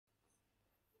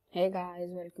Hey guys,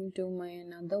 welcome to my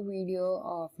another video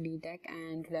of DTech,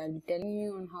 and today I'll be telling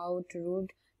you on how to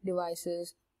root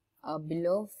devices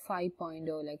below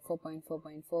 5.0 like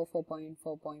 4.4.4,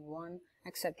 4.4.1,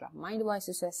 etc. My device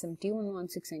is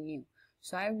SM-T116NU,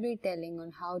 so I'll be telling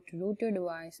on how to root your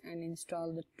device and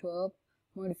install the twrp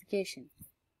modification.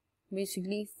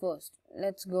 Basically, first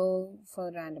let's go for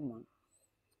a random one.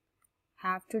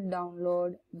 Have to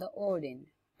download the Odin,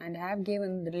 and I have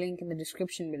given the link in the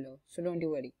description below, so don't you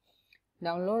worry.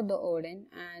 Download the Odin,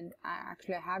 and I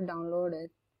have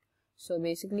downloaded. So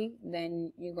basically,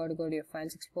 then you got to go to your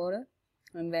files explorer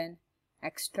and then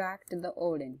extract the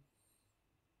Odin.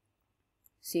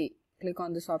 See, click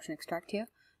on this option, extract here.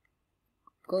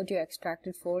 Go to your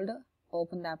extracted folder,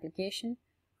 open the application,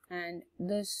 and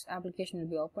this application will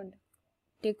be opened.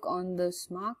 Tick on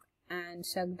this mark and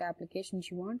select the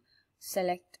applications you want.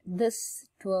 Select this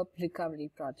twrp recovery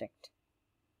project.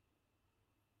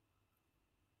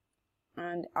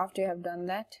 And after you have done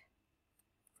that,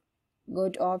 go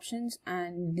to options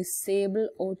and disable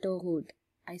auto root.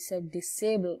 I said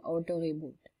disable auto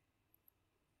reboot.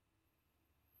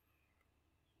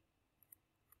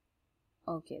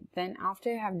 Okay, then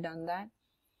after you have done that,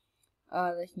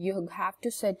 you have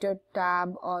to set your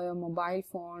tab or your mobile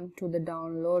phone to the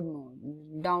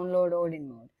download Odin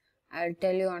mode. I'll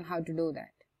tell you on how to do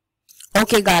that.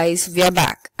 Okay guys, we are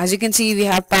back. As you can see, we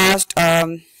have passed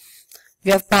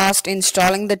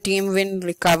installing the TeamWin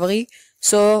recovery.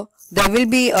 So there will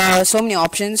be so many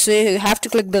options. So you have to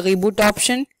click the reboot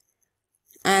option,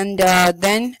 and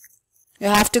then you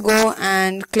have to go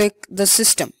and click the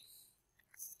system,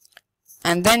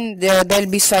 and then there'll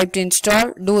be swipe to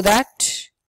install. Do that.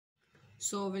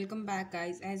 So welcome back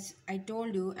guys. As I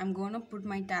told you, I'm gonna put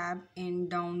my tab in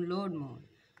download mode.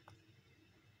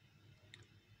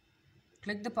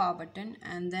 Click the power button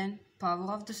and then power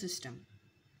off the system.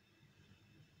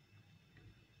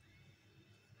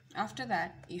 After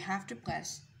that, you have to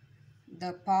press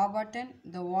the power button,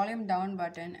 the volume down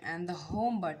button, and the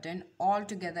home button all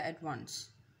together at once.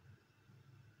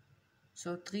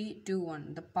 So 3, 2,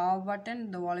 1. The power button,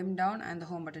 the volume down, and the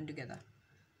home button together.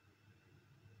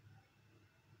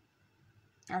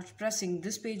 After pressing,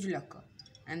 this page will occur,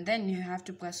 and then you have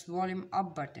to press volume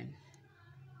up button,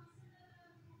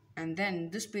 and then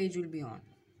this page will be on.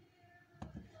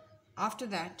 After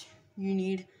that, you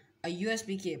need a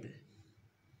USB cable.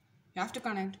 You have to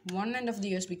connect one end of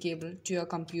the USB cable to your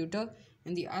computer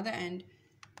and the other end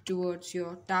towards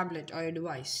your tablet or your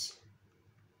device.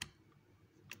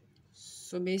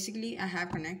 So basically, I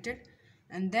have connected,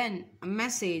 and then a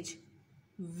message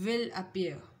will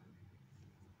appear.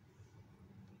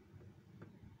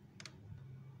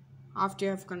 After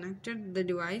you have connected the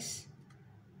device,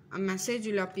 a message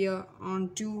will appear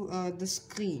onto the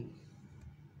screen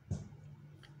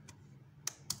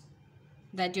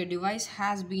that your device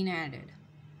has been added.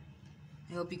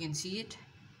 I hope you can see it.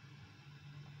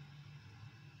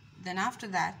 Then after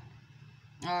that,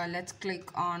 let's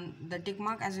click on the tick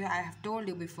mark. As I have told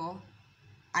you before,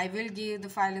 I will give the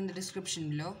file in the description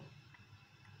below,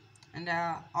 and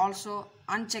also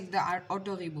uncheck the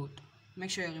auto reboot.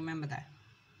 Make sure you remember that.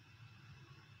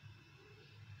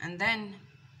 And then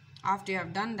after you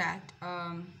have done that,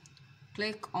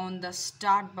 click on the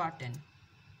start button.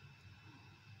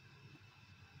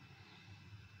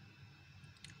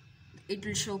 It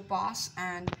will show pass,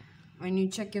 and when you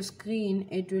check your screen,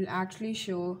 it will actually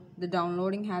show the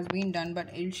downloading has been done, but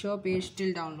it will show page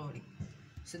still downloading.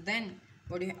 So then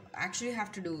what you actually have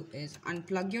to do is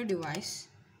unplug your device,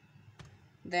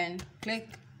 then click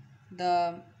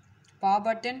the power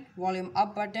button, volume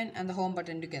up button, and the home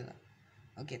button together.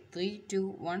 Okay, 3, 2,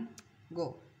 1,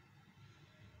 go.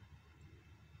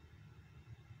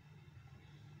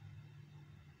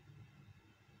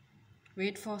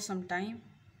 Wait for some time,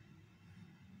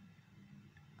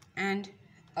 and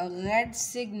a red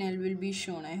signal will be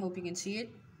shown. I hope you can see it,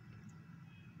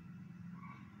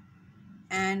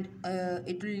 and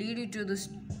it will lead you to the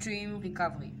stream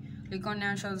recovery. Click on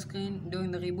now show the screen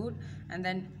during the reboot, and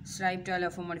then swipe to allow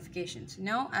for modifications.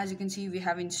 Now, as you can see, we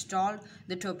have installed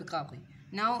the twrp recovery.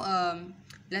 Now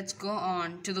let's go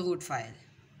on to the root file.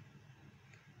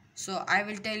 So I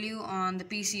will tell you on the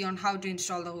PC on how to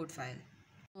install the root file.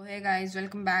 So hey guys,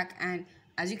 welcome back, and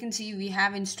as you can see, we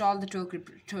have installed the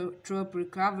twrp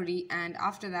recovery, and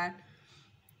after that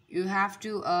you have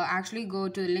to actually go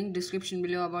to the link description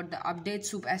below about the update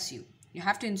soup su. You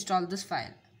have to install this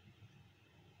file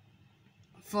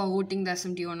for rooting the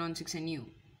SM-T116NU.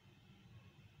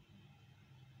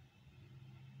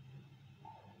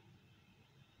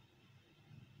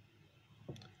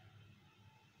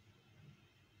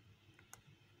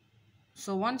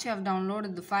 So once you have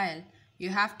downloaded the file, you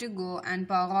have to go and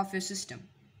power off your system.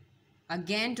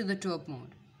 Again to the twrp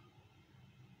mode.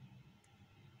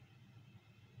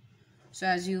 So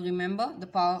as you remember, the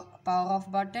power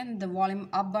off button, the volume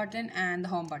up button and the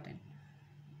home button.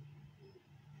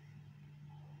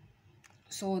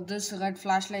 So this red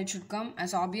flashlight should come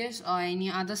as obvious, or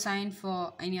any other sign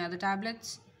for any other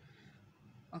tablets.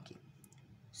 Okay,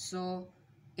 so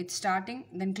it's starting.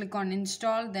 Then click on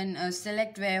install, then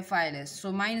select where your file is.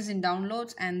 So mine is in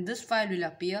downloads and this file will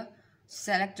appear.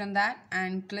 Select on that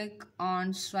and click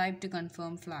on swipe to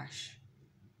confirm flash.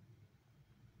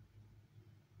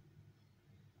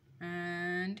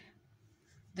 And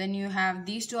then you have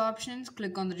these two options.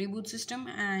 Click on the reboot system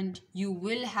and you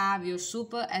will have your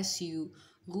Super SU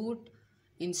root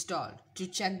installed. To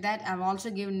check that, I've also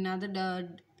given another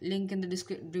link in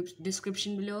the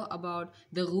description below about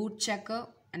the root checker,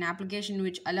 an application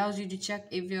which allows you to check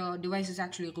if your device is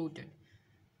actually rooted.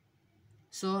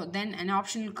 So then an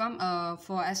option will come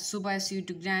for Super SU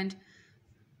to grant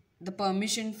the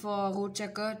permission for root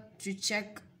checker to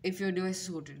check if your device is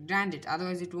rooted. Grant it,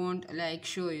 otherwise it won't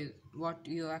show you what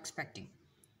you're expecting.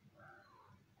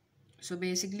 So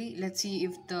basically, let's see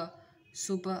if the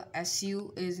Super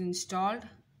SU is installed.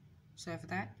 Sorry for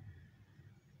that.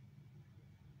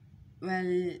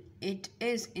 Well, it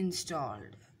is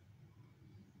installed.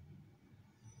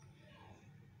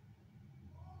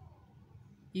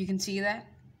 You can see that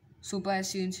Super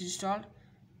SU is installed.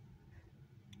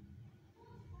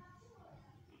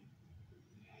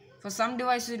 For some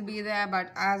devices it will be there,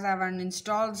 but as I haven't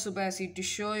installed Super SU to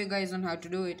show you guys on how to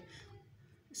do it,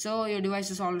 so your device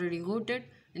is already rooted.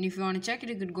 And if you want to check it,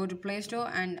 you could go to Play Store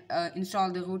and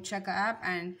install the root checker app,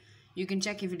 and you can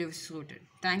check if your device is rooted.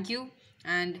 Thank you,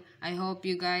 and I hope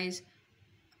you guys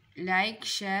like,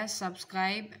 share,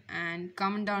 subscribe, and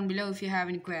comment down below if you have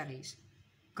any queries.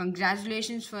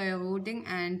 Congratulations for your rooting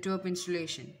and twrp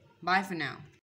installation. Bye for now.